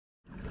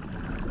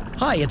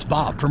Hi, it's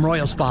Bob from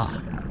Royal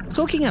Spa.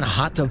 Soaking in a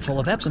hot tub full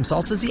of Epsom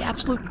salts is the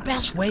absolute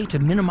best way to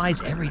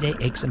minimize everyday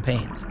aches and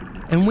pains.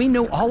 And we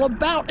know all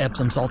about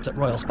Epsom salts at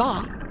Royal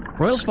Spa.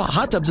 Royal Spa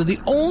hot tubs are the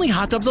only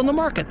hot tubs on the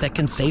market that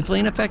can safely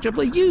and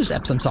effectively use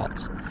Epsom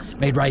salts.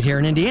 Made right here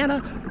in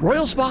Indiana,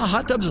 Royal Spa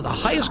hot tubs are the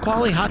highest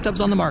quality hot tubs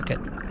on the market.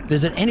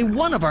 Visit any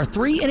one of our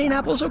 3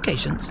 Indianapolis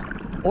locations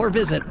or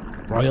visit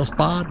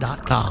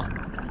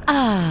royalspa.com.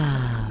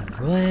 Ah,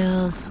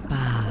 Royal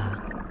Spa.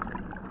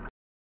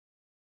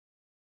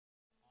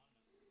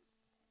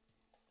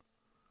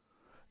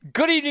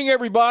 Good evening,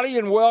 everybody,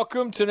 and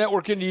welcome to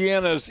Network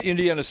Indiana's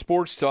Indiana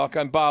Sports Talk.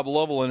 I'm Bob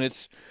Lovell, and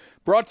it's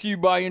brought to you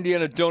by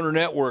Indiana Donor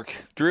Network,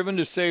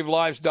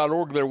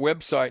 driven-to-save-lives.org, their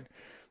website.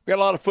 We've got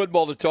a lot of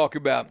football to talk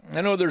about.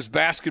 I know there's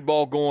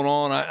basketball going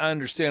on. I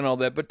understand all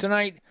that. But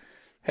tonight,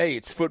 hey,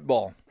 it's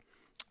football.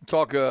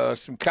 We'll talk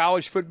some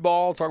college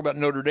football, talk about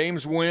Notre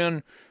Dame's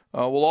win.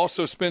 We'll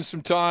also spend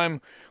some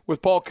time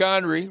with Paul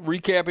Condry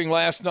recapping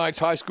last night's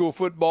high school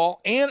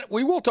football. And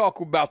we will talk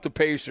about the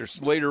Pacers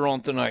later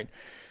on tonight.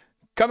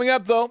 Coming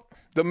up, though,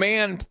 the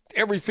man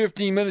every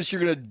 15 minutes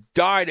you're going to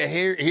die to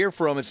hear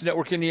from. It's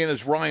Network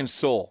Indiana's Ryan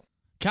Soule.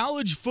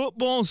 College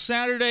football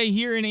Saturday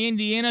here in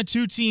Indiana.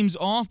 2 teams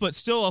off, but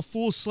still a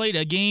full slate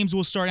of games.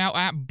 We'll start out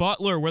at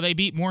Butler, where they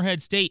beat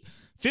Morehead State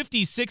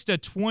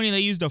 56-20.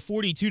 They used a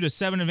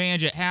 42-7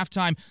 advantage at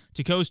halftime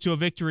to coast to a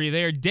victory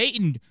there.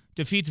 Dayton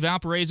defeats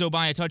Valparaiso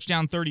by a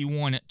touchdown,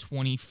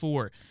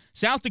 31-24.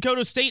 South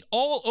Dakota State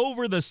all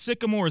over the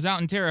Sycamores out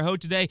in Terre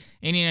Haute today.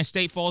 Indiana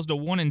State falls to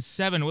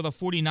 1-7 with a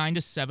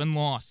 49-7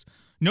 loss.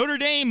 Notre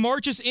Dame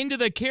marches into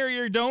the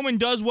Carrier Dome and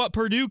does what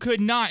Purdue could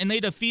not, and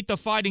they defeat they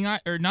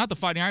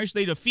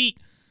defeat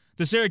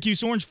the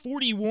Syracuse Orange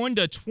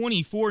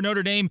 41-24.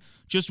 Notre Dame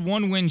just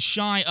 1 win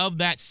shy of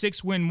that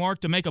 6-win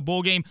mark to make a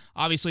bowl game.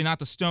 Obviously not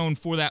the stone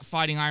for that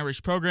Fighting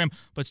Irish program,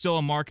 but still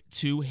a mark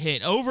to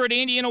hit. Over at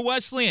Indiana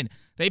Wesleyan,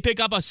 they pick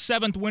up a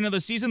 7th win of the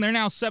season. They're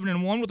now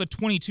 7-1 with a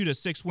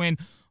 22-6 win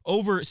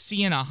over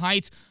Siena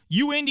Heights.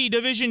 UIndy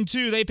Division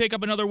II, they pick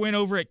up another win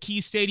over at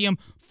Key Stadium,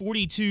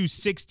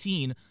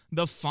 42-16,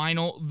 the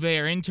final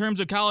there. In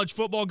terms of college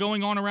football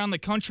going on around the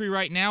country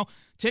right now,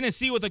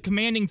 Tennessee with a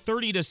commanding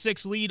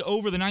 30-6 lead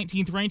over the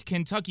 19th-ranked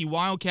Kentucky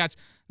Wildcats.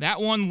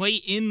 That one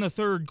late in the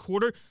third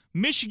quarter.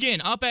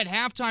 Michigan up at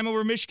halftime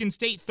over Michigan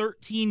State,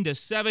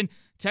 13-7.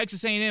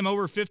 Texas A&M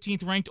over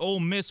 15th-ranked Ole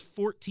Miss,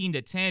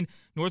 14-10.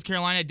 North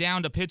Carolina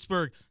down to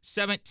Pittsburgh,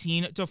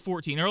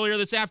 17-14. Earlier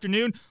this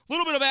afternoon, a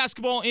little bit of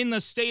basketball in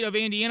the state of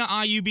Indiana.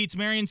 IU beats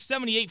Marion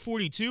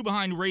 78-42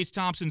 behind Race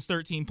Thompson's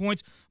 13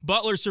 points.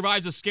 Butler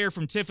survives a scare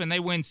from Tiffin. They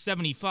win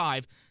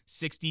 75-65.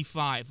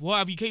 We'll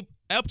have you keep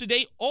up to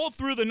date all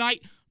through the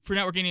night. For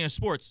Network Indiana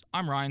Sports,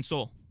 I'm Ryan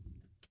Soule.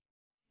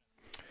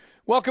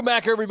 Welcome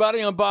back, everybody.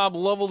 I'm Bob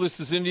Lovell. This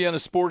is Indiana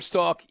Sports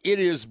Talk. It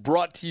is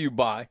brought to you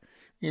by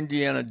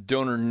Indiana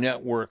Donor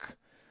Network.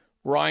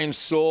 Ryan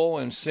Soule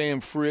and Sam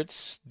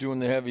Fritz doing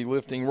the heavy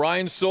lifting.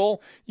 Ryan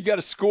Soule, you got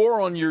a score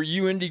on your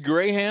UIndy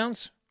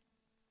Greyhounds?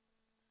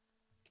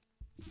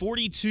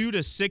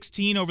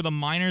 42-16 over the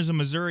Miners of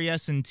Missouri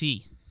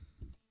S&T.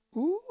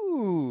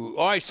 Ooh.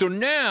 All right, so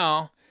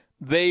now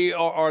they've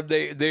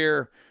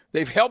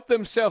helped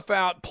themselves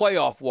out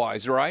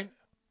playoff-wise, right?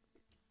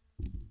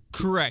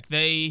 Correct.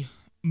 They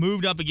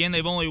moved up again.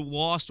 They've only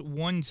lost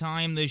 1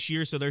 time this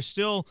year, so they're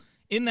still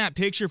in that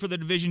picture for the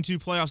Division II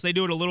playoffs. They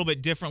do it a little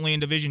bit differently in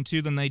Division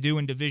II than they do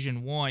in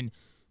Division I,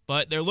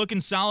 but they're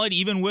looking solid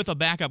even with a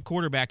backup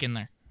quarterback in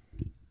there.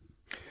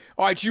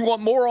 All right, you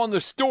want more on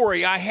the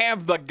story? I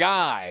have the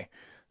guy,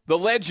 the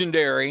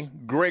legendary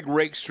Greg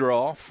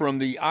Rakestraw from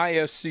the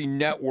ISC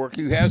Network,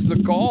 who has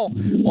the call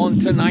on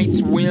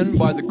tonight's win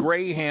by the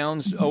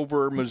Greyhounds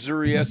over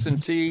Missouri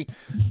S&T.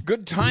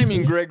 Good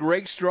timing, Greg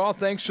Rakestraw.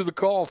 Thanks for the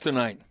call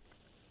tonight.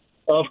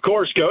 Of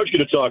course, Coach. Good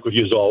to talk with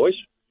you as always.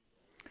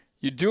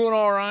 You doing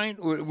all right?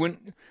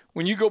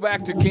 When you go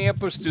back to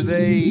campus, do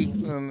they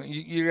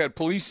you got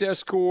police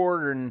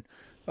escort and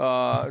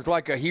it's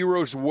like a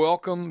hero's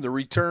welcome? The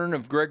return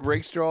of Greg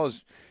Rakestraw,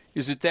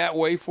 is it that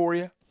way for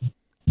you?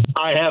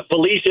 I have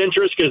police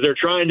interest because they're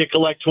trying to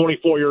collect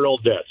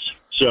 24-year-old debts.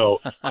 So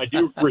I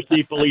do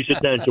receive police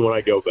attention when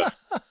I go back.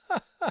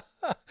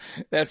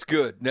 That's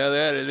good. Now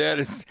that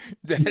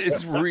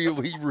is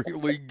really,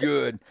 really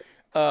good.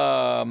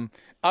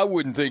 I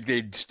wouldn't think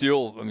they'd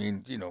still. I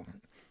mean,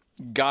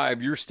 guy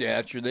of your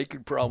stature, they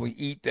could probably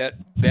eat that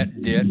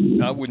debt.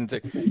 I wouldn't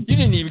think. You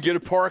didn't even get a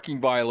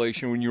parking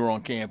violation when you were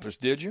on campus,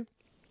 did you?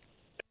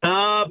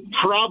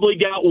 Probably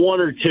got 1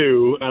 or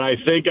 2, and I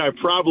think I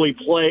probably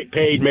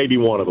paid maybe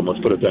one of them.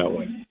 Let's put it that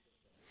way.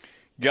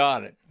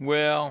 Got it.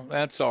 Well,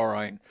 that's all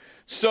right.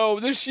 So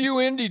this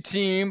UIndy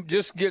team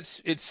just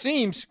gets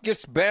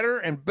better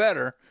and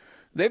better.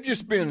 They've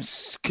just been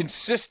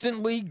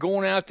consistently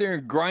going out there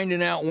and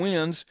grinding out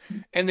wins,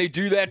 and they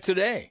do that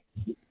today.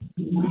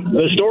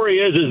 The story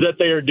is that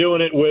they are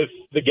doing it with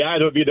the guy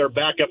that would be their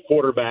backup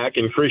quarterback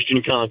and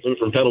Christian Conklin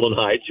from Pendleton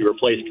Heights, who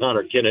replaced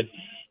Connor Kinnett,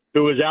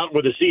 who was out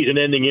with a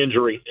season-ending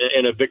injury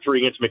in a victory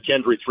against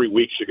McKendree 3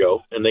 weeks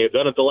ago. And they have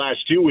done it the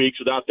last 2 weeks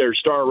without their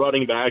star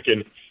running back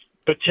and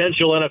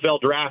potential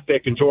NFL draft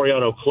pick in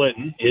Toriano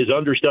Clinton. His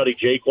understudy,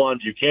 Jaquan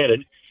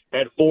Buchanan,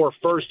 had 4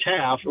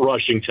 first-half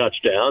rushing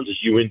touchdowns as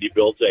UIndy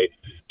built a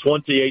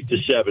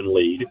 28-7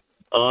 lead.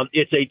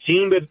 It's a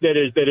team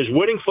that is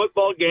winning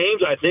football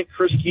games. I think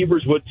Chris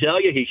Keevers would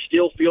tell you he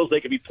still feels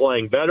they could be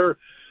playing better.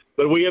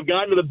 But we have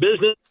gotten to the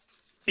business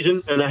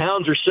season, and the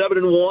Hounds are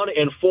 7-1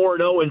 and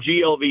 4-0 in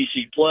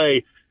GLVC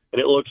play. And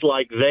it looks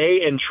like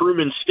they and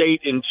Truman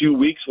State in 2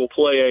 weeks will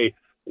play a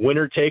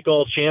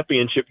winner-take-all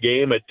championship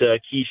game at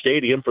Key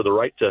Stadium for the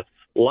right to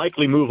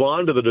likely move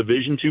on to the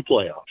Division II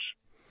playoffs.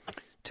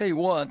 Tell you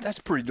what, that's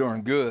pretty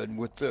darn good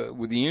with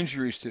the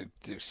injuries to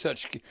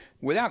such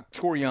without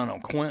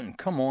Toriano Clinton.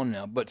 Come on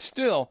now, but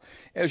still,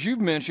 as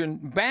you've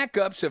mentioned,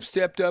 backups have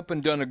stepped up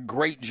and done a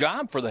great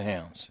job for the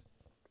Hounds.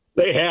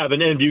 They have,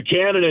 and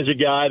Buchanan is a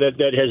guy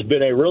that has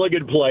been a really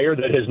good player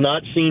that has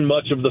not seen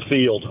much of the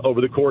field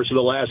over the course of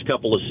the last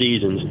couple of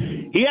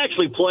seasons. He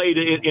actually played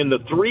in the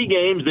 3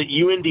 games that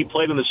UIndy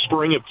played in the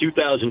spring of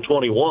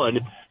 2021.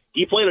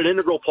 He played an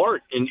integral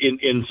part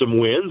in some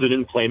wins and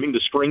in claiming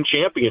the spring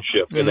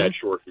championship in that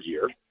short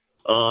year.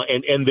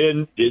 And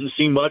then didn't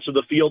see much of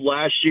the field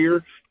last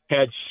year.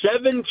 Had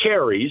 7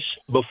 carries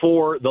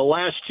before the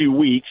last 2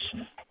 weeks.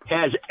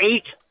 Has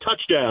 8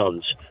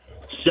 touchdowns,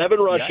 7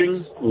 rushing,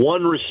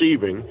 1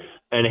 receiving,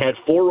 and had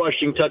 4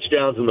 rushing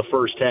touchdowns in the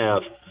first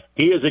half.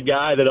 He is a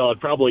guy that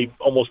probably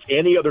almost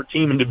any other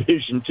team in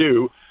Division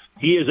II,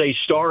 he is a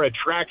star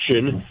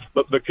attraction,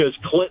 but because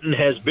Clinton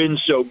has been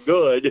so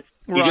good,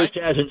 he just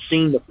hasn't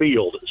seen the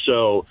field.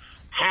 So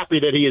happy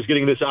that he is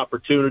getting this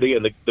opportunity.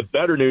 And the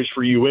better news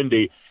for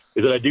UIndy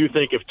is that I do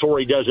think if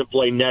Torrey doesn't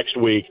play next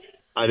week,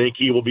 I think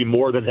he will be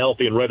more than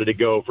healthy and ready to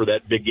go for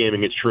that big game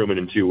against Truman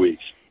in 2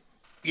 weeks.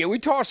 Yeah, we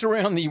toss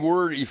around the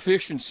word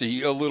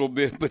efficiency a little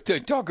bit, but they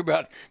talk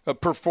about a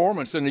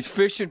performance, an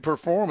efficient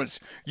performance.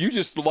 You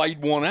just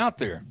laid one out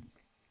there.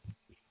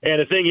 And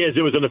the thing is,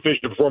 it was an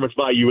efficient performance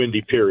by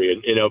UIndy,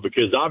 period,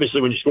 because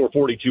obviously when you score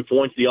 42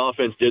 points, the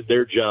offense did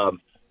their job.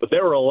 But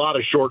there were a lot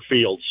of short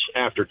fields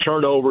after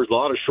turnovers, a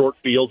lot of short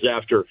fields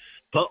after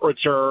punt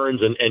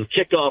returns and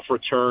kickoff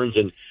returns.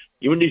 And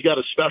UIndy's got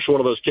a special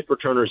one of those kick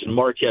returners in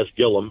Marquez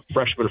Gillum,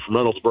 freshman from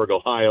Reynoldsburg,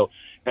 Ohio,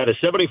 had a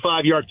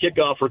 75-yard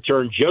kickoff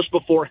return just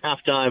before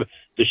halftime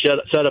to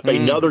set up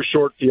another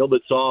short field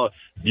that saw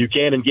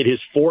Buchanan get his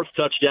 4th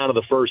touchdown of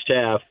the first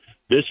half.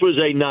 This was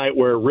a night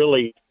where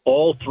really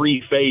all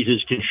 3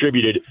 phases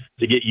contributed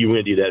to get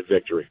UIndy that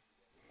victory.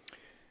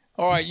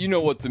 All right, you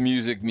know what the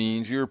music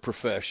means. You're a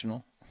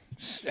professional.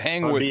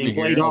 Hang with me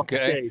here,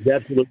 okay?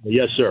 Absolutely.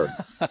 Yes, sir.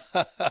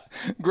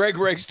 Greg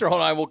Rakestraw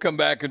and I will come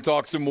back and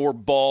talk some more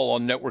ball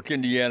on Network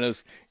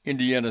Indiana's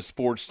Indiana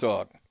Sports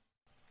Talk.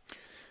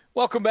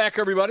 Welcome back,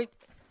 everybody.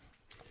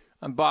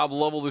 I'm Bob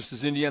Lovell. This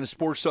is Indiana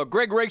Sports Talk.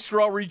 Greg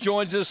Rakestraw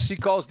rejoins us. He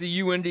calls the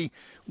UIndy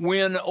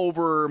win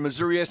over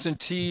Missouri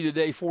S&T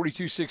today,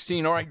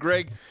 42-16. All right,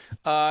 Greg,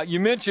 you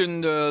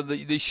mentioned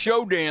the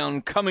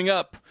showdown coming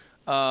up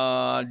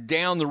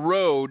down the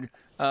road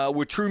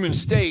with Truman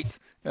State,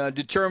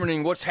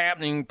 determining what's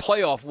happening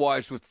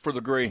playoff-wise for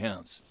the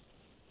Greyhounds.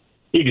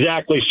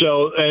 Exactly.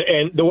 So,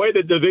 and the way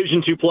the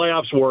Division II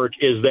playoffs work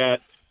is that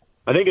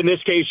I think in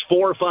this case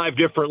 4 or 5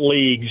 different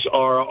leagues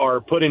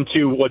are put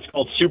into what's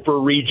called Super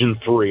Region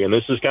 3, and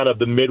this is kind of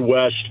the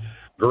Midwest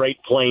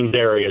Great Plains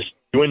areas.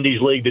 UIndy's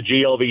league, the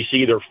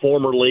GLVC, their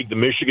former league, the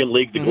Michigan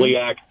League, the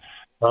GLIAC,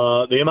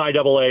 the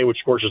MIAA, which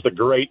of course is the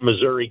Great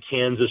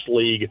Missouri-Kansas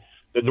League.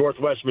 The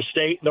Northwest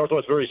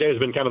Missouri State has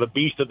been kind of the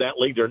beast of that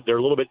league. They're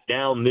a little bit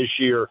down this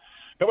year.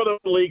 Cover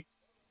the league.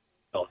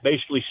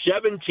 Basically,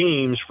 7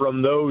 teams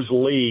from those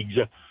leagues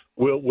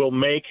will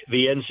make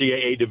the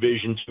NCAA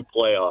Division II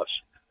playoffs.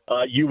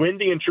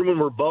 UIndy and Truman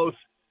were both,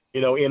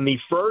 in the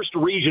first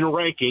region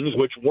rankings,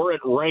 which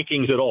weren't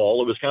rankings at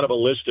all. It was kind of a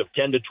list of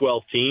 10 to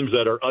 12 teams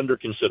that are under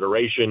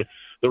consideration.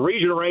 The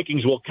region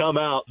rankings will come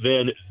out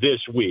then this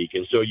week,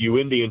 and so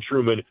UIndy and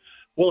Truman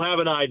will have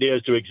an idea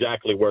as to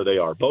exactly where they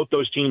are. Both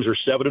those teams are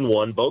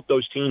 7-1. Both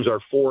those teams are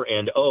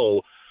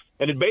 4-0.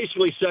 And it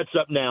basically sets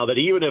up now that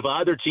even if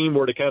either team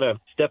were to kind of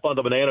step on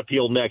the banana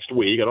peel next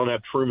week, I don't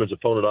have Truman's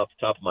opponent off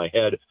the top of my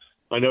head.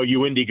 I know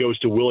UIndy goes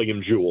to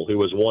William Jewell, who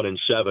was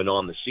 1-7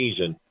 on the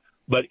season.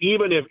 But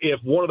even if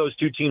one of those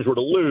 2 teams were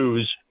to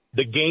lose,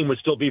 the game would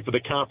still be for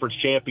the conference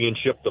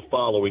championship the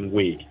following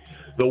week.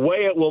 The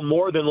way it will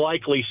more than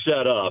likely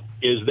set up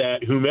is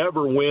that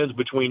whomever wins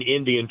between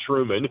Indy and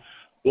Truman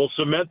will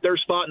cement their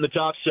spot in the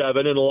top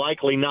 7 and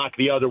likely knock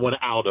the other one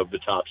out of the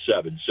top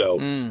 7. So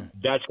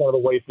that's kind of the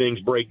way things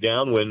break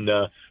down when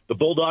the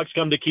Bulldogs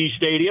come to Key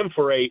Stadium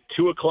for a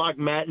 2 o'clock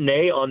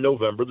matinee on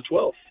November the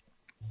 12th.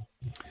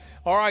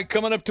 All right,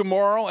 coming up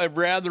tomorrow, a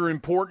rather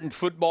important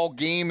football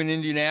game in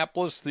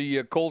Indianapolis.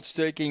 The Colts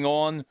taking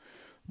on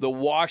the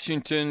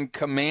Washington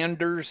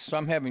Commanders.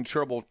 I'm having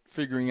trouble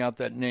figuring out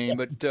that name,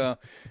 but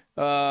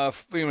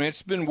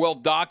it's been well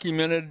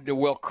documented,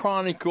 well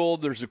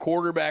chronicled. There's a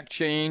quarterback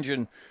change,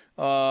 and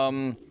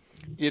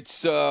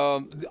it's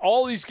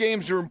all these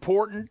games are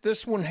important.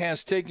 This one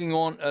has taken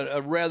on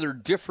a rather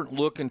different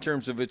look in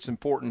terms of its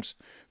importance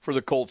for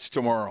the Colts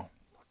tomorrow.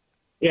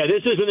 Yeah,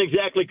 this isn't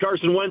exactly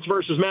Carson Wentz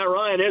versus Matt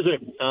Ryan, is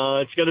it?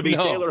 It's going to be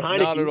Taylor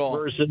not at all.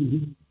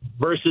 Heineke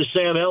versus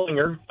Sam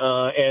Ehlinger.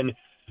 And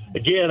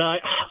again,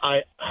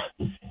 I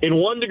in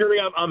one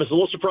degree, I'm a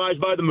little surprised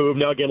by the move.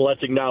 Now, again,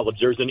 let's acknowledge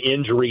there's an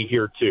injury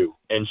here too,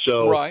 and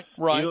so right.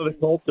 The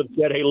Colts have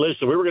said, "Hey,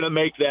 listen, we were going to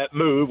make that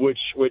move," which,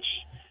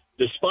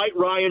 despite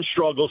Ryan's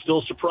struggle,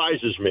 still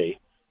surprises me.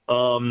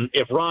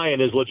 If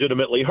Ryan is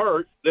legitimately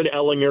hurt, then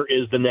Ehlinger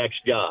is the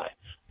next guy.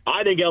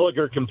 I think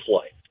Ehlinger can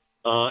play.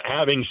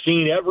 Having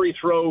seen every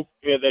throw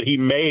that he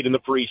made in the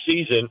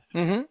preseason,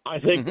 I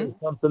think there's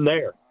something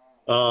there.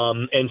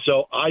 And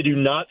so I do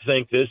not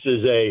think this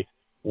is a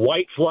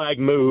white flag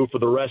move for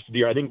the rest of the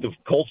year. I think the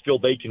Colts feel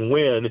they can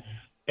win.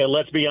 And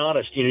let's be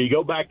honest, you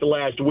go back to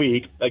last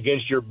week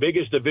against your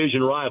biggest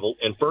division rival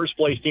and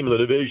first-place team of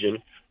the division,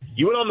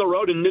 you went on the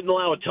road and didn't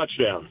allow a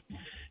touchdown,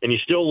 and you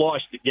still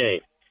lost the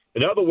game.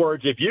 In other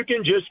words, if you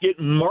can just get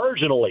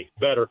marginally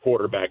better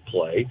quarterback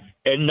play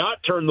and not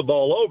turn the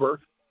ball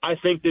over, I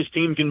think this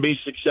team can be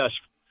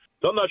successful.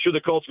 So I'm not sure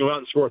the Colts can go out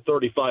and score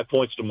 35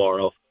 points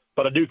tomorrow,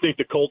 but I do think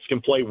the Colts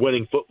can play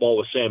winning football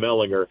with Sam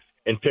Ehlinger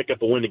and pick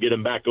up a win to get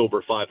him back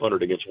over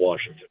 500 against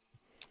Washington.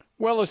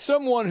 Well, as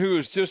someone who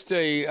is just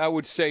I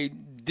would say,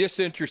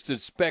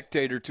 disinterested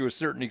spectator to a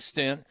certain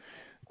extent,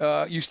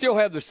 you still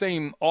have the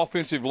same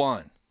offensive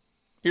line,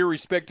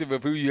 irrespective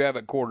of who you have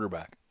at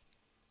quarterback.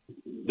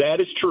 That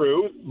is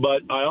true,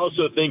 but I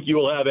also think you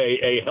will have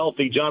a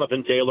healthy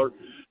Jonathan Taylor,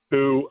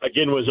 who,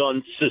 again, was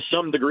on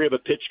some degree of a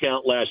pitch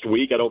count last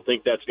week. I don't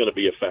think that's going to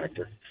be a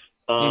factor.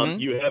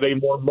 You have a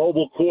more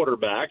mobile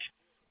quarterback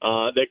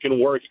that can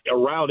work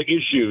around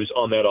issues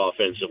on that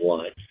offensive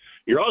line.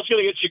 You're also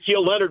going to get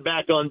Shaquille Leonard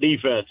back on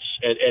defense,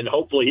 and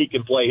hopefully he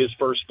can play his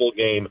first full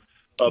game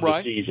of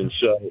the season.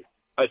 So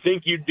I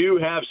think you do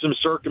have some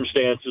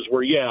circumstances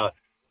where,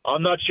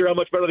 I'm not sure how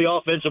much better the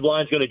offensive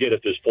line is going to get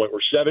at this point. We're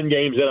 7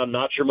 games in. I'm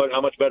not sure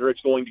how much better it's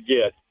going to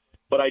get.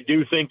 But I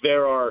do think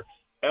there are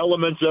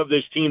elements of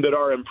this team that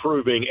are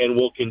improving and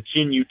will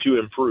continue to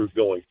improve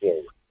going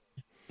forward.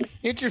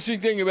 Interesting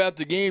thing about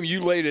the game,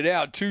 you laid it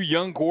out, 2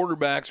 young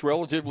quarterbacks,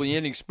 relatively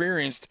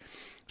inexperienced.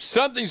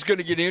 Something's going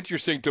to get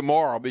interesting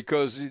tomorrow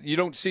because you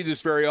don't see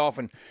this very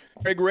often.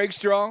 Greg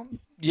Rakestraw,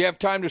 you have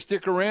time to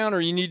stick around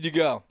or you need to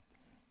go?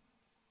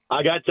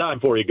 I got time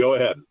for you. Go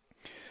ahead.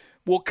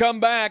 We'll come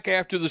back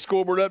after the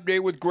scoreboard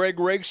update with Greg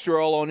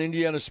Rakestraw on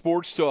Indiana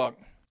Sports Talk.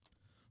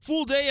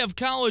 Full day of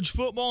college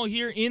football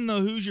here in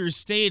the Hoosier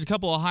State. A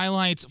couple of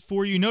highlights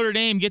for you. Notre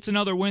Dame gets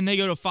another win. They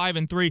go to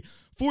 5-3,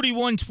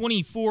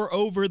 41-24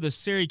 over the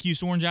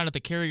Syracuse Orange out at the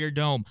Carrier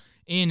Dome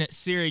in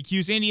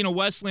Syracuse. Indiana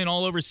Wesleyan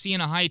all over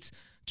Siena Heights,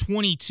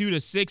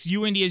 22-6.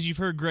 UIndy, as you've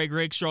heard Greg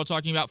Rakestraw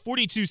talking about,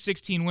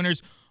 42-16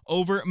 winners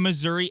over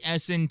Missouri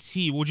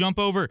S&T. We'll jump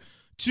over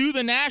to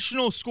the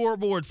national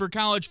scoreboard for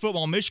college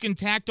football. Michigan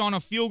tacked on a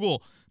field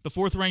goal. The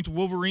 4th-ranked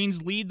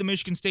Wolverines lead the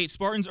Michigan State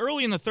Spartans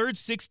early in the third,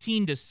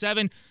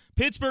 16-7.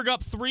 Pittsburgh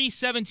up 3,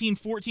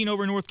 17-14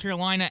 over North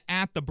Carolina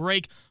at the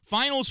break.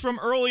 Finals from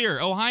earlier,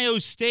 Ohio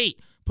State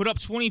put up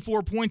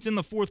 24 points in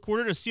the fourth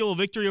quarter to seal a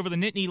victory over the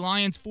Nittany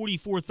Lions,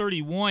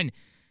 44-31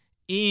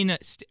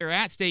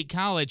 at State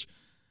College.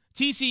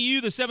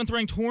 TCU, the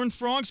 7th-ranked Horned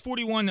Frogs,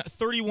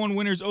 41-31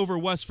 winners over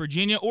West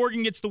Virginia.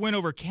 Oregon gets the win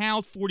over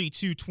Cal,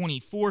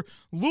 42-24.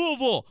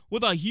 Louisville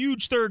with a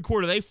huge third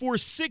quarter. They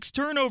forced 6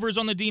 turnovers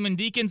on the Demon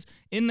Deacons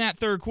in that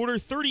third quarter.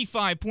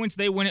 35 points.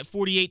 They win at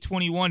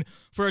 48-21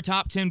 for a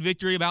top 10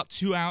 victory about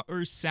 2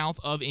 hours south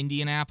of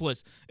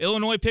Indianapolis.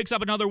 Illinois picks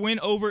up another win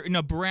over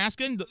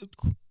Nebraska.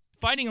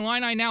 Fighting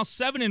Illini now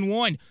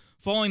 7-1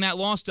 following that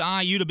loss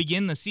to IU to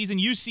begin the season.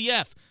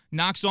 UCF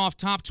knocks off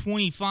top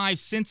 25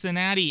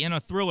 Cincinnati in a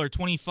thriller,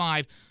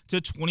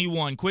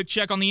 25-21. Quick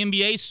check on the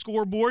NBA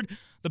scoreboard.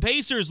 The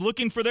Pacers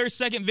looking for their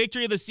second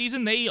victory of the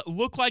season. They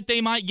look like they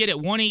might get it.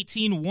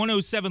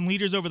 118-107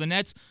 leaders over the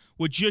Nets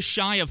with just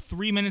shy of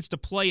 3 minutes to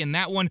play in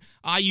that one.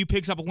 IU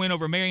picks up a win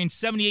over Marion,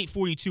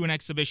 78-42 in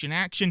exhibition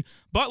action.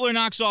 Butler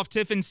knocks off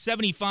Tiffin,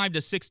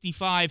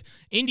 75-65.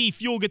 Indy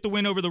Fuel get the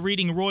win over the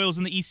Reading Royals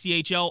in the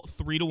ECHL,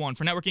 3-1.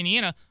 For Network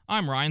Indiana,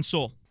 I'm Ryan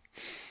Soule.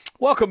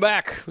 Welcome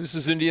back. This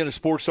is Indiana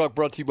Sports Talk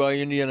brought to you by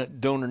Indiana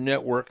Donor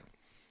Network.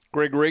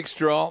 Greg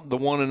Rakestraw, the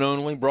one and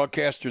only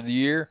broadcaster of the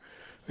year.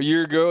 A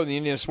year ago, the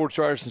Indiana Sports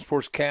Writers and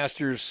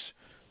Sportscasters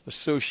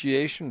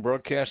Association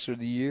broadcaster of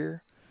the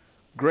year.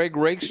 Greg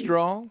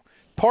Rakestraw,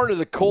 part of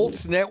the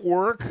Colts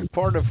Network,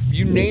 part of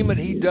you name it,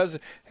 he does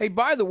it. Hey,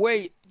 by the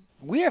way,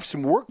 we have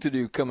some work to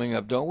do coming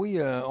up, don't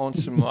we, on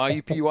some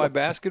IUPUI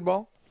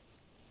basketball?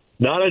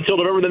 Not until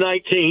November the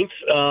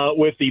 19th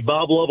with the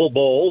Bob Lovell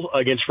Bowl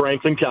against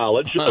Franklin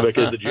College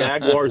because the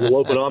Jaguars will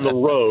open on the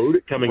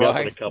road coming up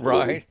in a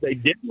couple of weeks. They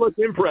did look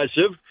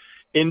impressive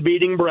in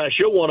beating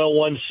Brescia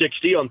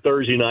 101-60 on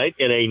Thursday night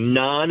in a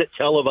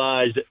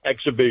non-televised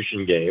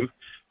exhibition game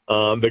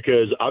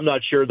because I'm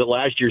not sure that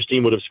last year's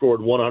team would have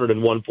scored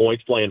 101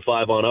 points playing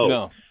 5-0.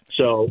 No.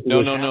 So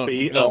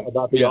happy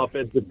about the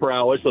offensive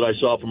prowess that I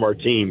saw from our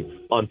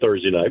team on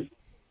Thursday night.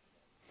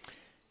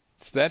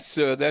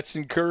 That's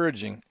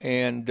encouraging.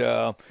 And,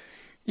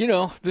 You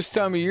know, this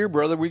time of year,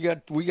 brother, we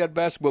got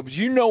basketball. But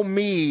you know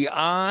me,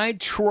 I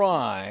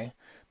try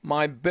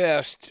my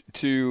best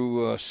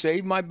to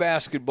save my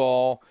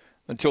basketball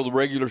until the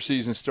regular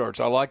season starts.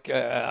 I like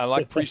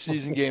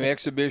preseason game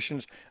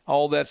exhibitions,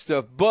 all that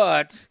stuff.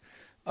 But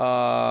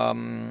I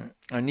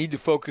need to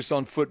focus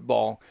on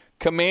football.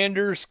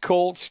 Commanders,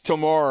 Colts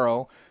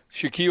tomorrow.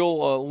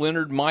 Shaquille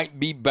Leonard might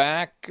be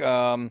back.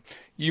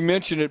 You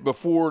mentioned it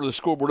before the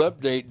scoreboard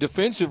update.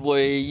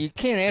 Defensively, you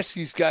can't ask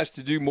these guys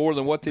to do more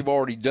than what they've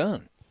already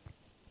done.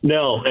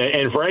 No,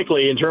 and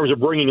frankly, in terms of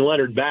bringing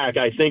Leonard back,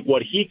 I think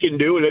what he can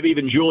do, and maybe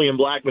even Julian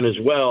Blackmon as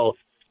well,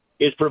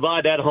 is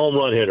provide that home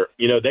run hitter.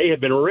 You know, they have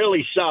been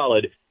really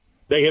solid.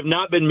 They have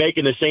not been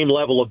making the same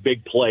level of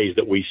big plays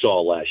that we saw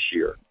last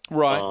year.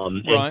 Right,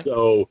 And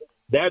so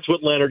that's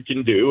what Leonard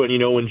can do. And, you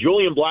know, when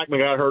Julian Blackmon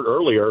got hurt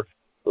earlier,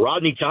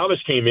 Rodney Thomas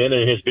came in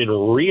and has been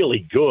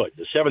really good.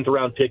 The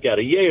 7th-round pick out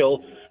of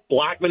Yale,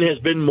 Blackmon has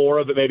been more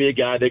of maybe a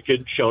guy that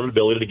could show an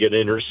ability to get an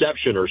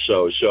interception or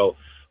so. So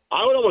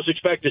I would almost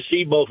expect to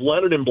see both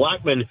Leonard and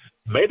Blackmon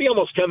maybe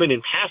almost come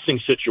in passing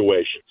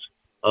situations.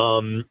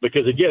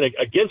 Because, again,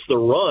 against the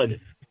run,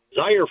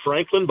 Zaire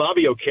Franklin,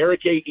 Bobby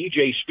Okereke,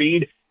 E.J.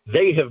 Speed,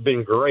 they have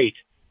been great.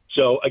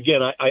 So,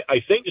 again,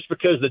 I think just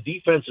because the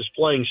defense is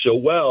playing so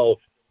well,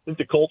 I think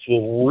the Colts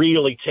will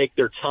really take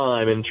their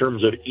time in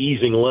terms of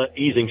easing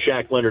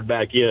Shaq Leonard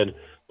back in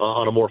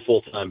on a more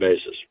full-time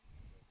basis.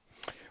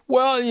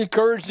 Well,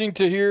 encouraging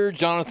to hear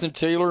Jonathan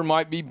Taylor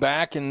might be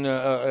back and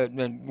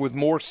with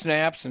more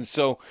snaps, and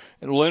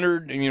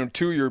Leonard, you know,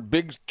 two of your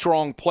big,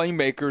 strong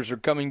playmakers are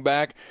coming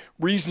back.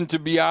 Reason to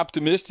be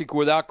optimistic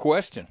without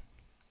question.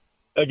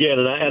 Again,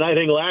 and I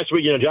think last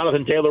week, you know,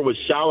 Jonathan Taylor was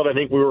solid. I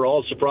think we were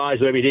all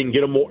surprised that he didn't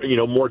get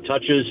more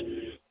touches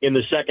in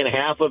the second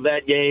half of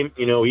that game.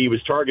 You know, he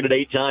was targeted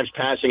 8 times,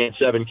 passing at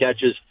 7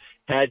 catches,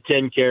 had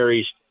 10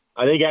 carries.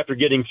 I think after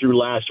getting through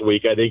last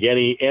week, I think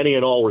any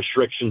and all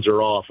restrictions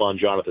are off on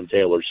Jonathan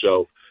Taylor.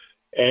 So,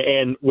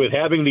 and with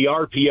having the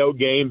RPO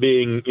game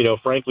being, you know,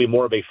 frankly,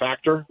 more of a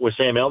factor with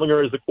Sam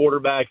Ellinger as the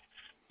quarterback,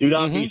 do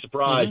not be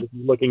surprised if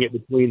you're looking at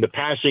between the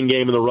passing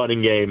game and the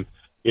running game,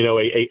 you know,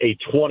 a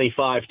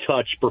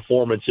 25-touch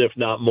performance, if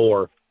not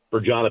more, for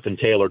Jonathan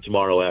Taylor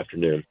tomorrow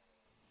afternoon.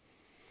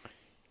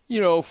 You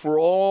know, for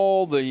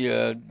all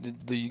the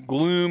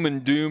gloom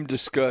and doom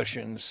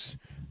discussions,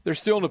 they're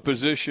still in a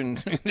position.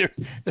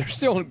 They're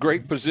still in a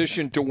great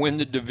position to win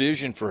the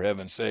division. For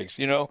heaven's sakes,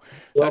 you know,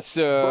 that's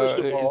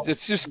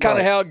it's just kind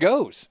of how it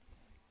goes.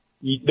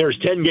 There's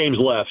 10 games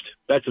left.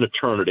 That's an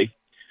eternity.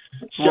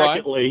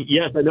 Secondly,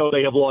 yes, I know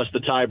they have lost the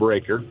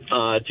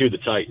tiebreaker to the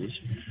Titans.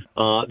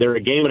 They're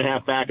a game and a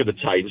half back of the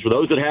Titans. For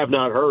those that have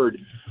not heard,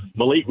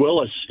 Malik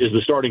Willis is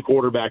the starting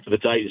quarterback for the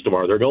Titans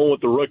tomorrow. They're going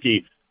with the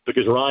rookie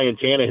because Ryan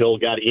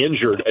Tannehill got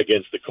injured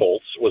against the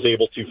Colts, was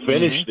able to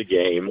finish the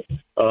game,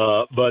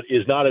 but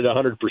is not at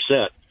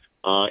 100%.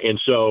 And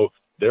so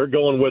they're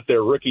going with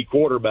their rookie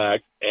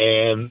quarterback,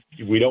 and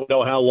we don't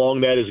know how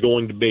long that is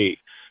going to be.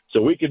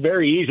 So we could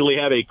very easily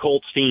have a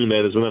Colts team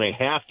that is within a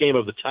half game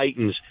of the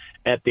Titans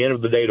at the end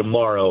of the day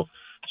tomorrow.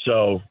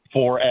 So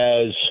for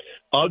as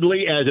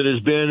ugly as it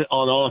has been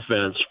on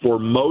offense for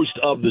most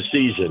of the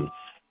season,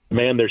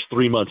 man, there's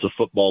 3 months of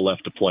football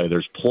left to play.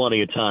 There's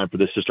plenty of time for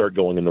this to start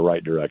going in the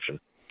right direction.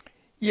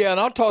 Yeah, and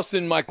I'll toss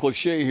in my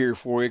cliche here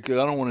for you because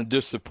I don't want to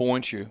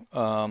disappoint you.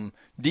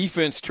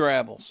 Defense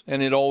travels,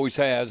 and it always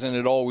has, and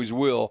it always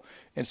will.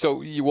 And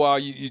so while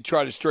you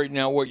try to straighten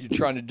out what you're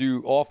trying to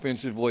do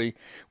offensively,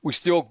 we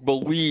still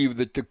believe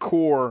that the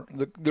core,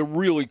 the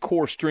really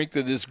core strength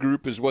of this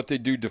group is what they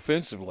do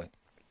defensively.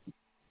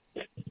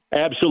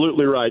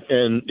 Absolutely right.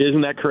 And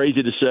isn't that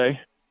crazy to say?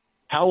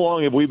 How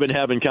long have we been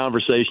having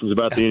conversations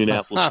about the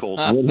Indianapolis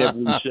Colts? When have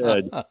we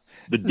said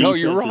the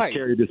defense has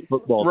carried this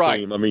football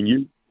team? I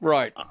mean,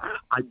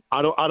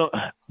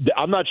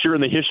 I'm not sure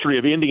in the history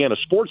of Indiana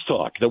sports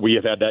talk that we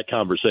have had that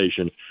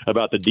conversation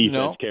about the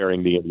defense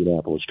carrying the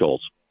Indianapolis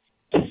Colts.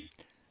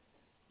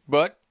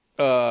 But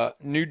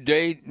new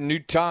date, new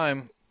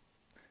time.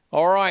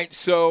 All right,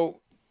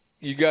 so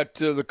you got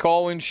the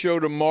call-in show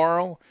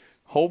tomorrow.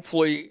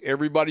 Hopefully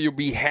everybody will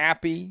be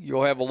happy.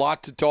 You'll have a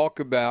lot to talk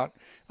about.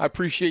 I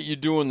appreciate you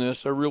doing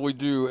this. I really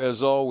do,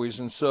 as always.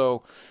 And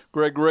so,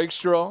 Greg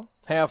Rakestraw,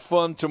 have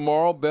fun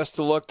tomorrow. Best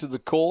of luck to the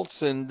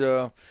Colts,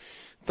 and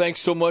thanks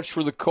so much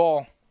for the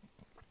call.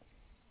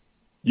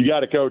 You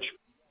got it, Coach.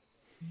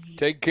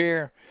 Take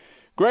care.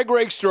 Greg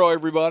Rakestraw,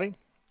 everybody.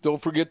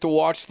 Don't forget to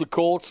watch the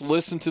Colts,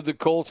 listen to the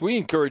Colts. We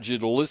encourage you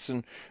to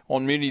listen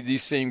on many of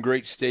these same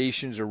great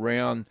stations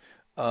around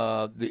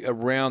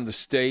the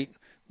state.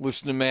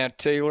 Listen to Matt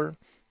Taylor.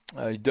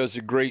 He does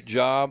a great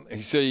job.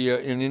 He's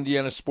an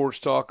Indiana Sports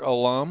Talk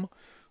alum,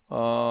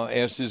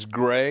 as is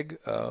Greg.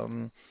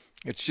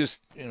 It's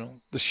just, you know,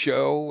 the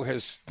show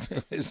has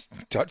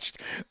touched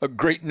a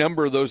great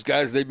number of those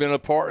guys. They've been a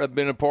part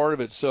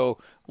of it. So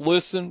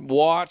listen,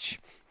 watch,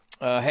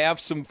 have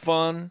some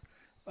fun.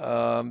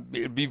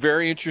 It'd be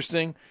very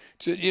interesting.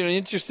 It's an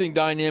interesting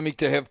dynamic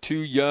to have two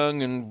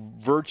young and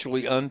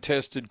virtually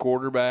untested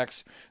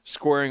quarterbacks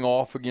squaring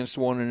off against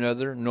one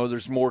another. No,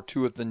 there's more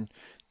to it than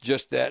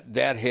just that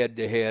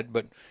head-to-head.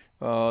 But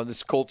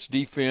this Colts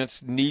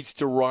defense needs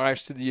to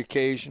rise to the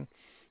occasion,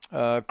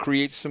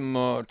 create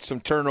some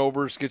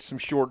turnovers, get some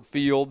short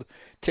field,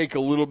 take a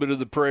little bit of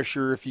the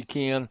pressure if you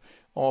can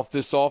off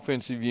this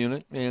offensive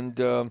unit, and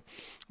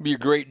be a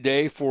great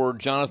day for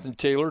Jonathan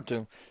Taylor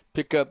to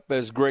pick up,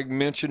 as Greg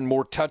mentioned,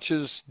 more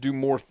touches, do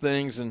more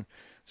things, and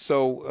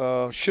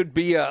so should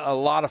be a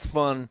lot of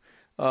fun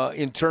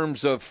in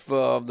terms of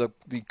the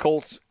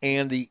Colts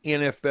and the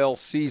NFL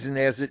season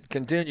as it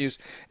continues.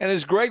 And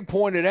as Greg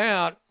pointed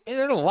out,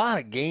 there are a lot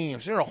of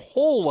games. There are a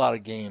whole lot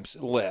of games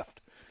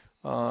left.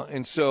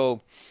 And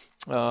so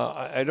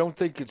I don't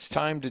think it's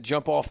time to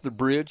jump off the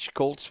bridge,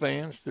 Colts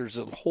fans. There's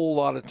a whole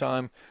lot of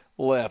time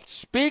left.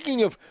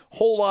 Speaking of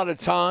whole lot of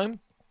time,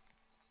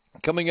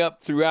 coming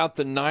up throughout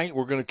the night,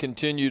 we're going to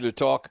continue to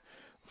talk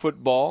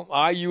football.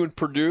 IU and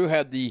Purdue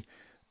had the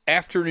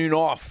afternoon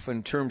off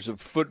in terms of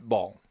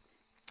football.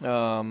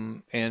 I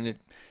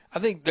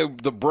think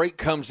the break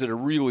comes at a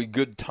really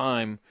good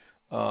time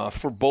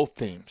for both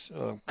teams.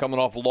 Coming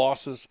off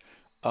losses,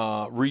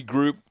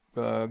 regroup,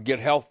 get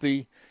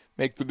healthy,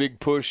 make the big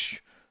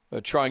push,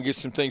 try and get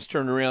some things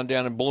turned around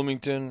down in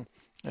Bloomington,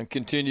 and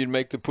continue to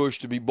make the push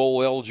to be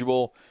bowl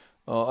eligible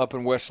up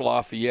in West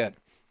Lafayette.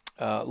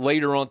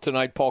 Later on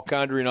tonight, Paul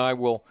Condry and I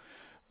will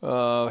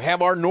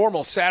have our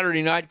normal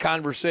Saturday night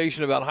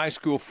conversation about high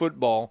school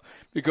football,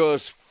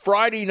 because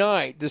Friday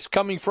night, this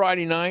coming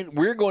Friday night,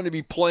 we're going to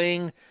be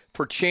playing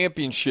for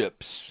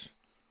championships.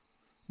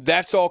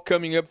 That's all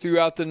coming up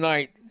throughout the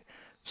night.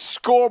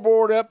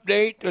 Scoreboard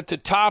update at the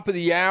top of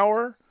the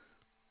hour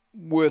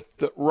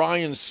with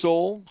Ryan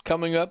Soul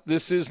coming up.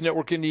 This is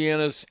Network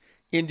Indiana's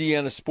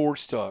Indiana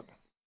Sports Talk.